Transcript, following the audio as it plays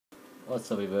What's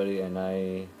up, everybody? And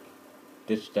I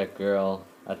ditched that girl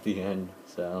at the end,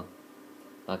 so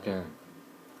fuck her.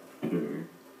 Yeah,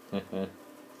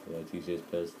 TJ's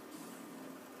pissed.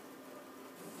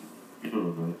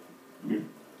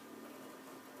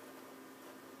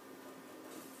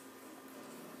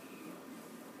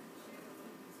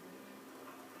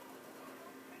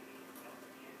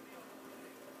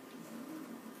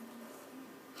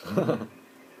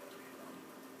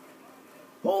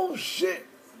 Oh shit!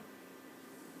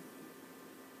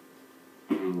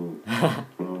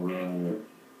 Alright.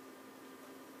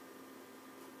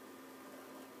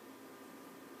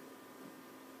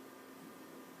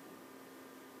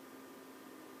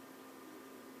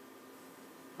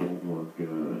 Oh my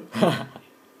god.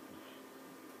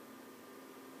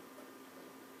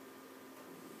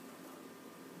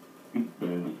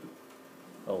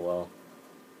 Oh well.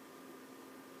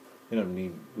 We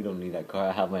don't need that car.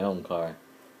 I have my own car.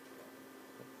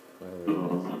 Wherever it is.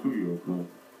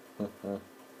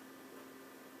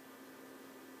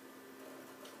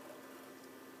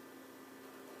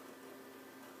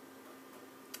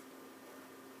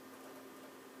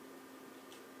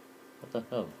 What the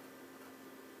hell?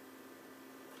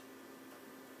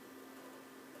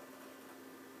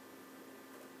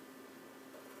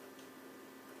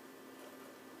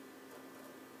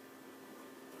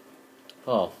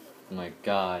 Oh my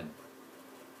god.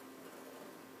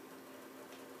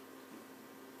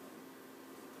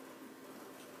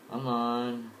 Come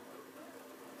on.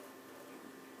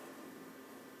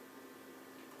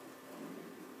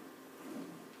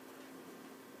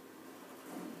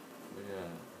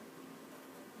 Yeah.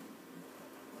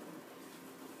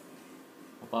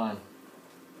 Come on.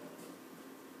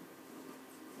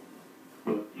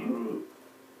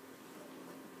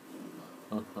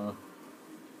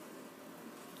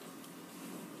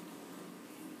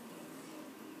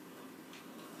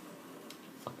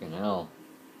 Fucking hell.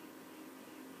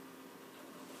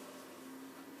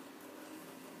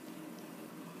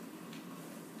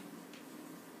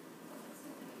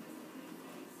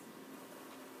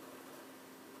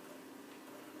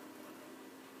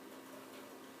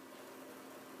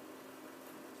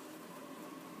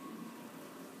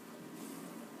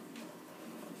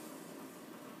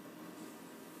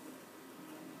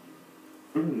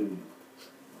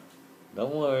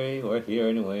 Don't worry, we're here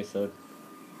anyway, so.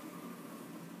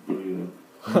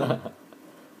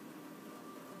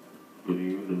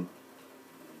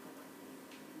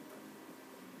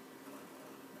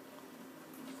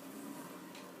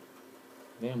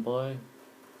 Damn, boy.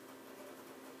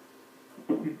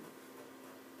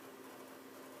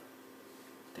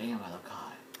 Damn, I look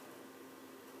hot.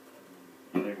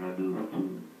 I think I do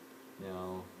too.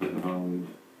 No, Always.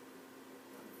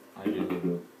 I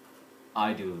do.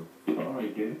 I do.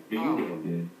 Alright, then.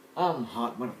 Then. I'm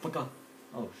hot, motherfucker.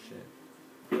 Oh shit.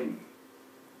 Look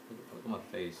at my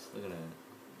face. Look at that.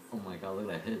 Oh my god,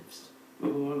 look at that hips. Oh,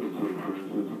 I look so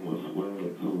princess. My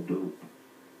swag so dope.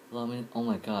 Well, I mean, oh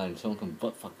my god, someone can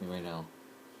butt fuck me right now.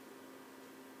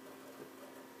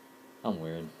 I'm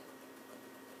weird.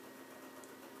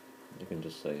 You can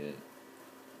just say it.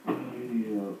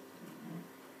 Yeah.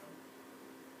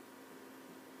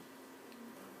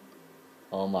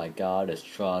 Oh my god, it's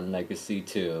Tron Legacy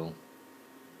 2.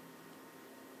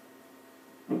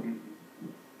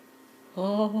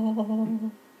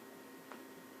 Oh.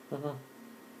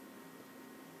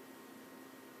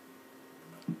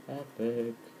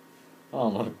 Epic. Oh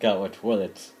my god, we're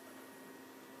toilets.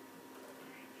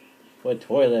 We're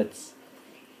toilets.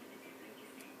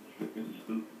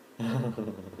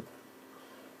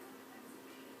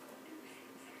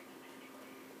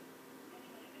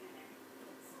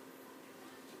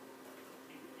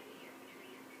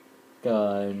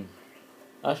 God.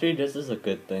 Actually, this is a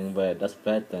good thing, but that's a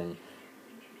bad thing.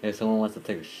 If someone wants to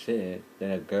take a shit,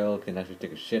 then a girl can actually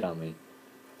take a shit on me.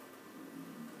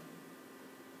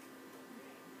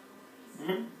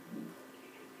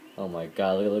 Oh my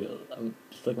god,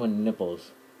 just look at my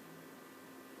nipples.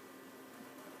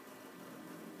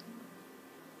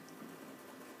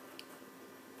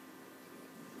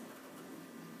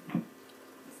 Look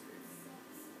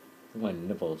at my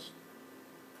nipples.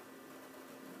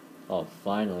 Oh,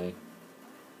 finally.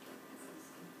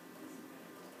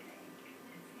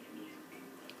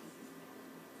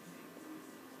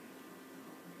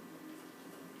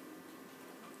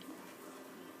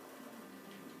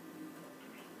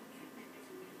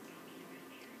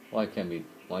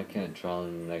 Why can't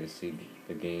Tron Legacy,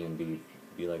 the game,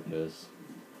 be like this?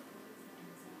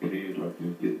 It is like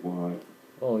this, get wide.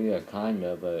 Oh yeah,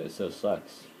 kinda, but it still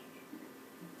sucks.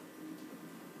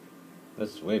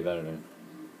 That's way better than.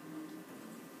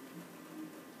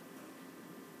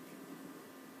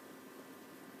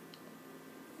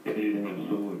 They didn't have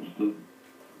swords too.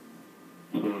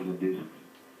 Swords and discs.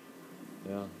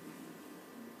 Yeah.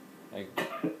 Like,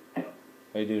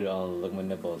 hey dude, look at my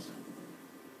nipples.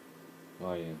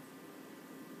 Where are you?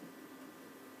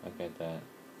 Look at that.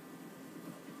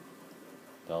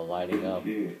 They're lighting up.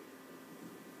 Shit.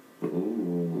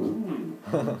 Ooh.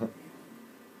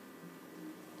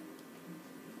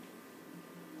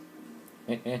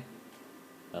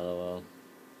 LOL.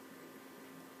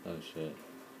 Oh shit.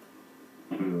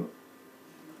 Yeah.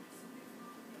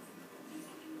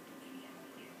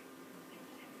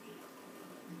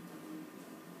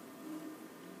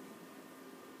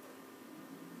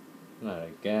 Not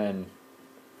again.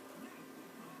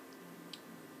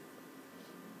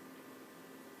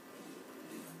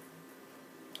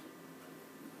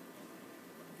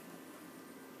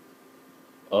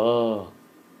 Oh.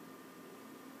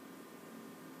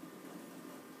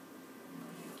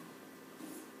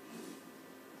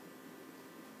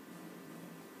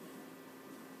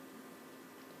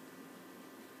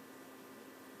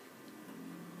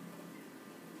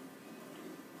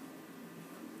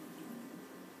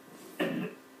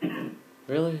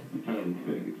 Really? Tiny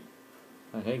faggots.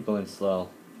 I hate going slow.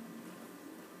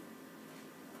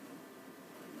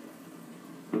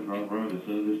 That's right, bro. That's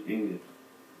understand.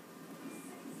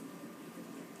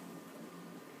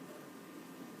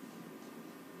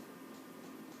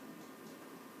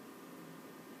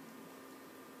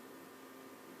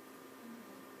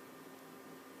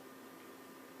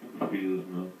 Feels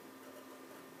no.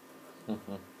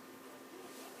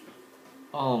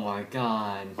 Oh my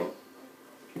god.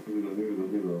 Here we go. Here we go.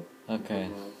 Here we go. Okay.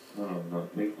 No.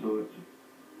 Next to it.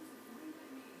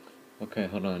 Okay,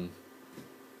 hold on.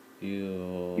 Keep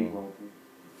You. walking.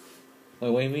 Wait,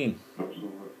 what do you mean? I'm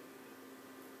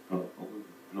sorry.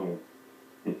 No.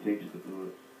 It takes the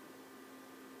thoughts.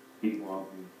 Keep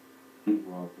walking. Keep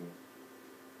walking.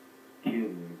 Kill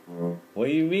me, bro. What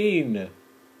do you mean?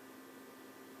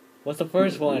 What's the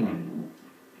first one?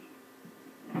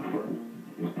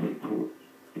 First, take torch.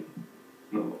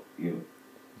 No, yeah.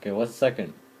 Okay, what's the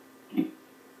second? Keep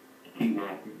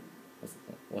walking.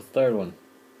 What's the third one?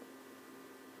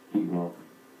 Keep walking.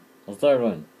 What's the third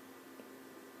one?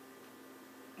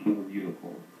 Kill a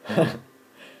unicorn.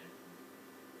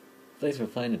 Thanks for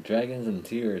playing the Dragons and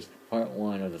Tears, part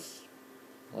 1 of this.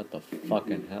 What the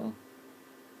fucking hell?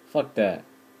 Fuck that.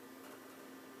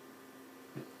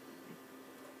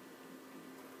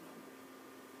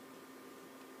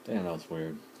 Damn, that was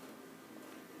weird.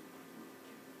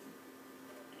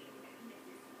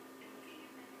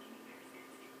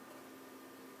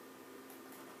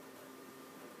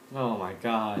 Oh my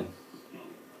god.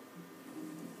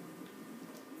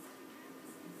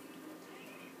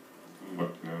 Oh my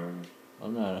god.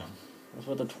 I'm not. What's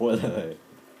with the toilet?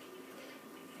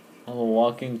 I'm a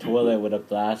walking toilet with a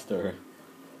blaster.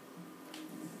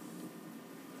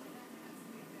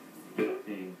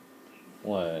 Hey,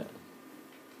 What?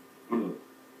 look.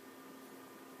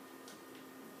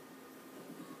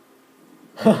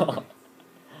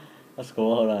 That's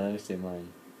cool. Hold on, let me see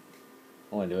mine.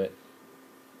 I wanna do it.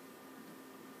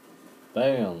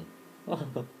 Bam!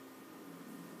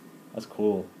 That's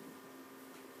cool.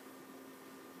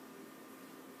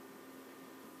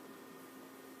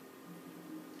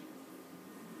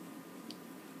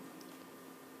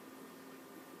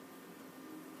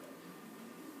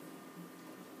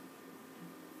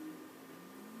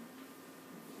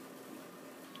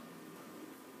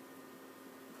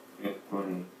 That's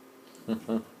funny.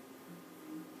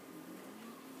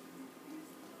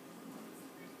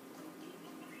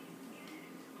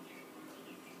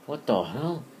 What the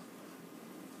hell?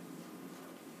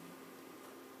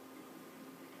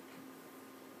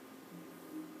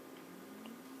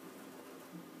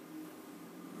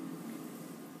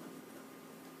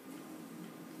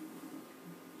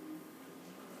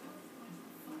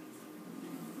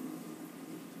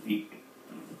 Eek.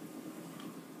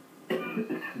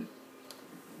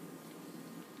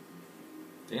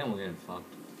 Damn, we're getting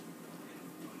fucked.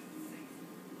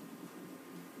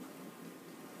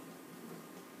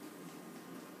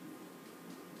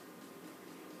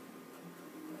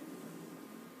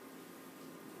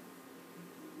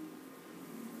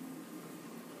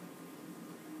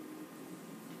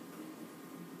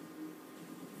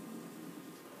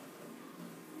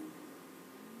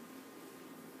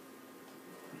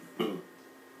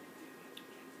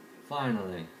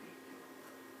 Finally.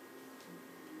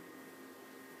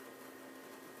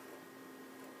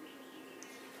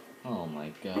 Oh my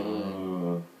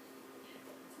god.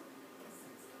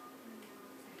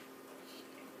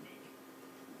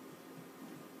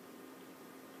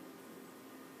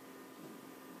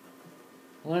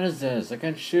 What is this? I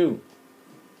can't shoot.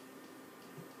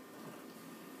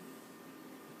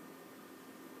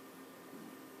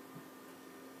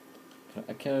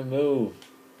 I can't move.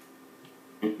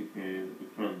 Yes, you can.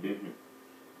 It's kind of different.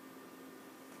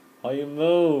 How you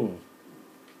move?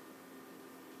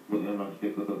 But then I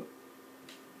stick it up.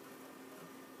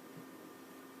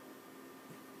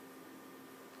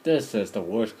 This is the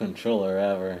worst controller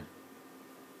ever.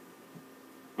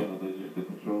 That's just the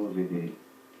controls they did.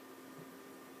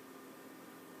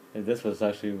 If this was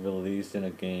actually released in a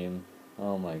game,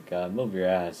 oh my god, move your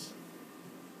ass.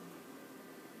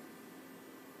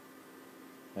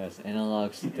 Yes,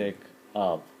 analog stick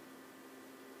up.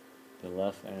 The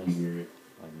left and Weird.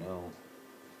 I know.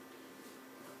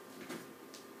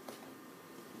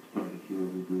 Trying to kill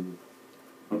me, dude.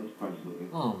 Oh, this price is looking.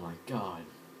 Oh my god.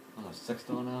 I'm a sex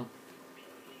doll now?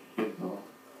 Oh.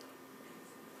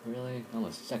 Really? I'm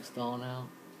a sex doll now?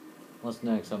 What's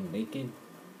next? I'm naked?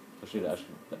 Actually,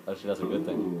 that's a good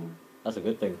thing. Ooh. That's a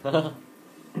good thing. No.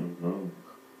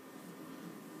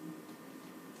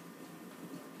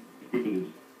 Look at this.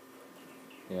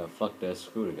 Yeah, fuck that.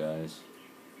 Screw the guys.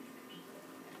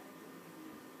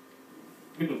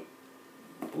 Pick up.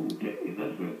 Oh, dang,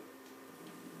 that's it.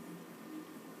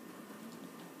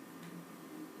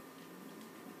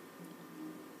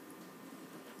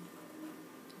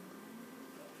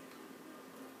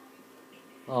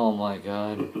 Oh my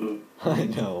god. I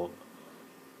know.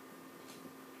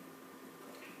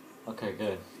 Okay,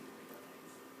 good.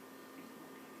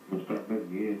 Let's start back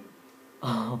again.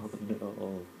 Oh no.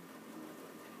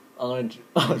 I'm gonna.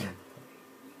 Oh, no.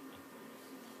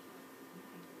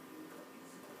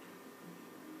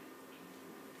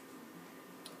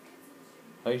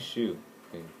 How you shoot?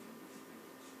 Okay.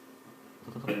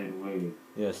 Same way.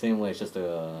 Yeah, same way. It's just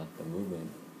the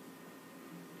movement.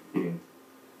 Yeah.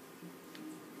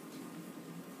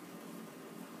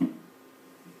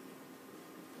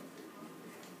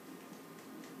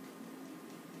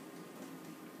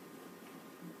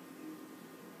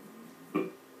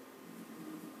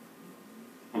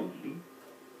 Oh, shoot.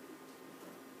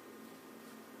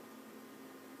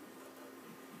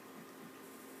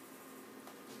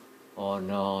 Oh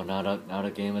no! Now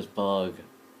the game is bug.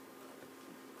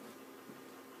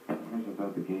 At first I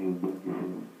thought the game was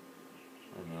good.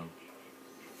 I know.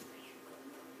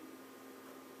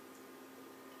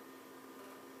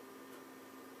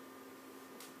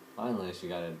 Finally, she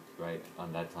got it right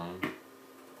on that time.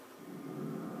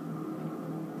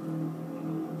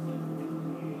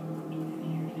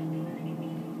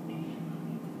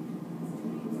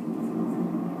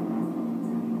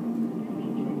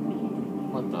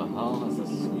 What the hell is this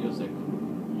music?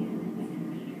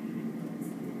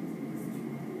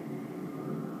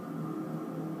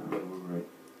 That was right.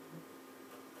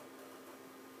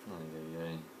 Ay, ay,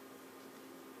 ay.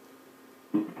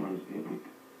 This part is epic.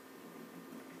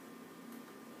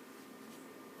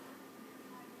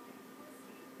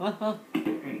 Haha.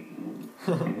 Dang.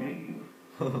 Dang.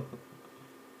 Oh,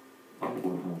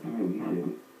 boy, I'm tired. He said it.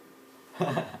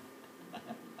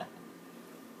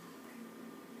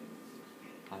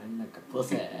 I'm like a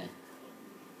pussy.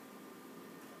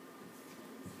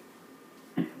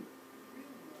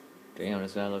 Damn,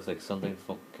 this guy looks like something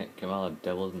came out of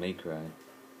Devil's May Cry.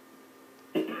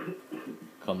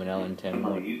 Coming out in 10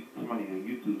 more. Somebody on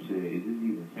YouTube said, is this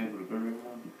even Phantom the Third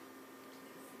one?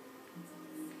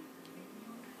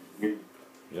 Yeah.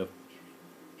 Yep.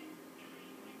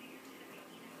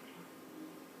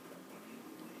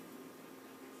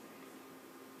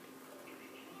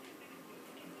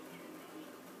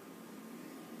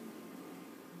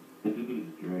 Look at this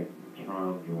dragon.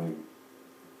 Tron dragon.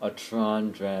 A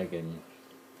Tron Dragon.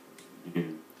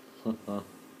 Yeah.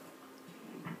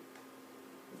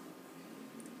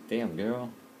 Damn, girl.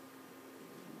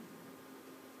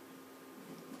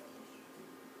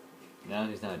 Now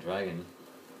he's not a dragon.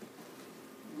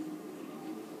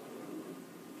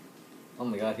 Oh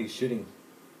my god, he's shooting.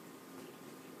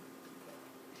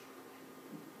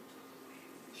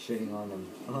 Shooting on them.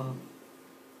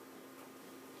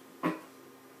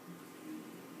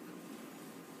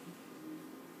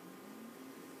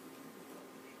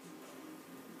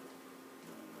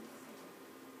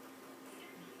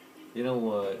 You know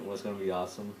what's gonna be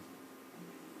awesome?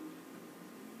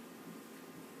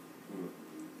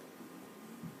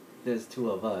 There's two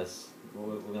of us.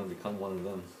 We're gonna become one of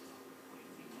them.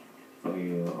 Oh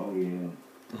yeah, oh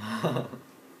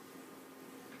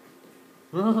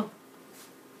yeah.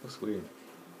 Looks weird.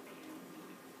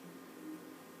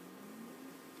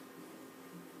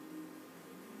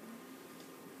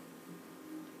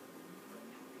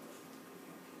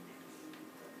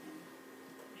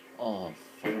 Oh,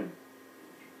 fuck.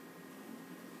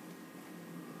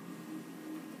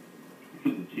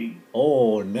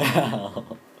 Oh,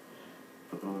 now.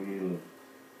 Oh, yeah.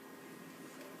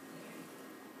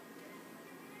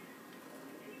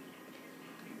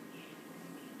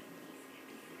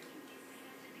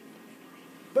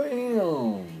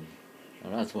 Bam! Now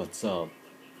that's what's up.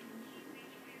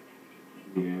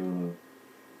 Yeah. In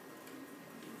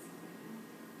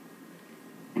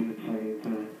the same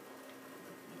time.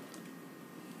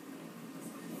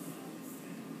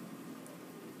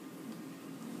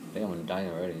 Damn, I'm dying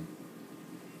already.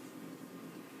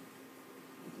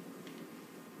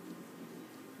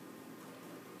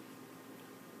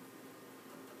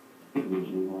 It was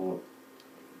long.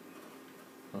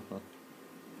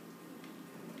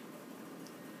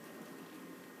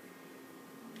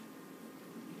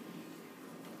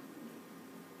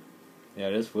 Yeah,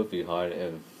 this would be hard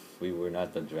if we were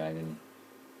not the dragon.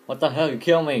 What the hell? You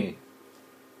kill me!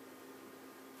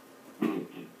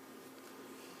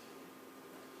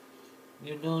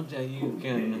 You know that you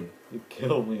can. You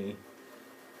kill me.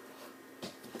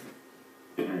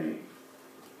 Dang.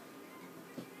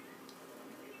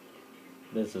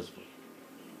 This is.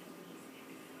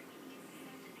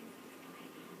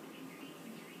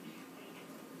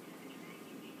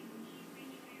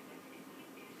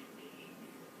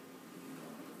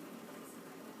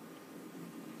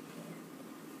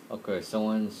 Okay,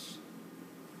 someone's.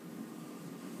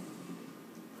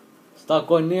 Stop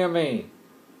going near me!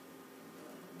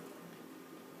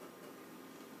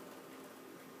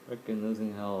 Freaking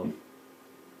losing health.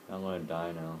 I'm gonna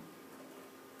die now.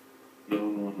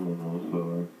 No,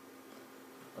 sorry.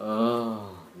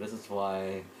 Oh, this is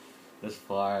why this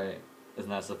part is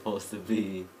not supposed to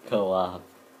be co-op.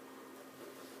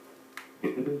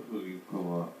 It is what you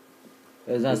call up.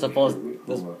 It's not supposed.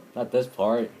 This, not this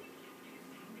part.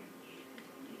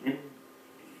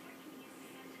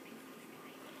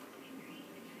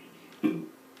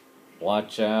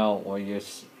 Watch out where you're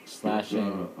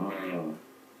slashing.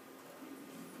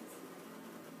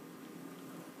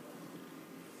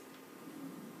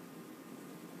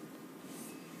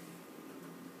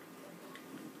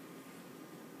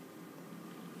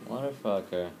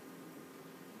 Motherfucker.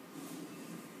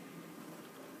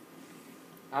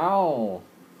 Ow!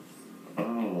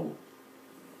 Oh.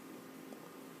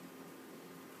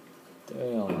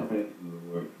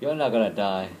 Damn. You're not gonna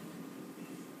die.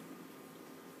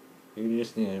 You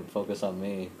just need to focus on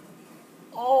me.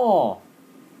 Oh!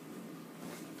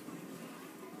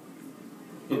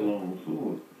 The long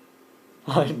sword.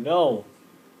 I know.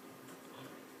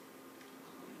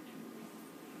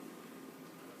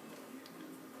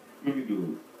 Let me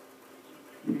do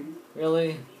it.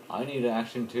 Really? I need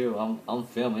action too. I'm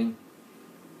filming.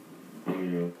 Oh,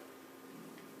 yeah.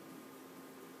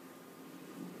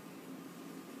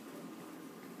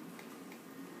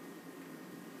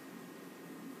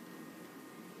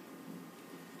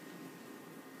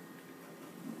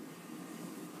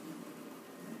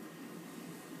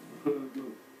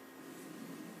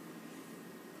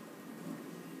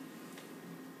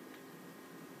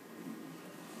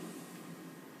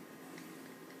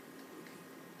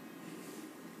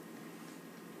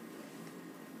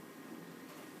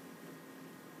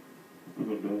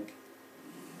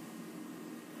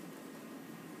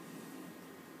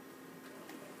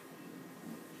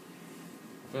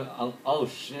 Oh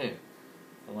shit.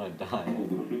 I'm gonna die.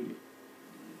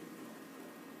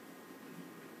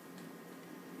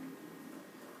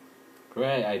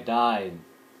 Great, I died.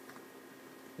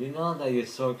 You know that your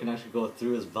sword can actually go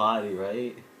through his body,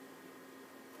 right?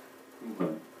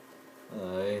 Okay.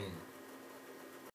 Alright.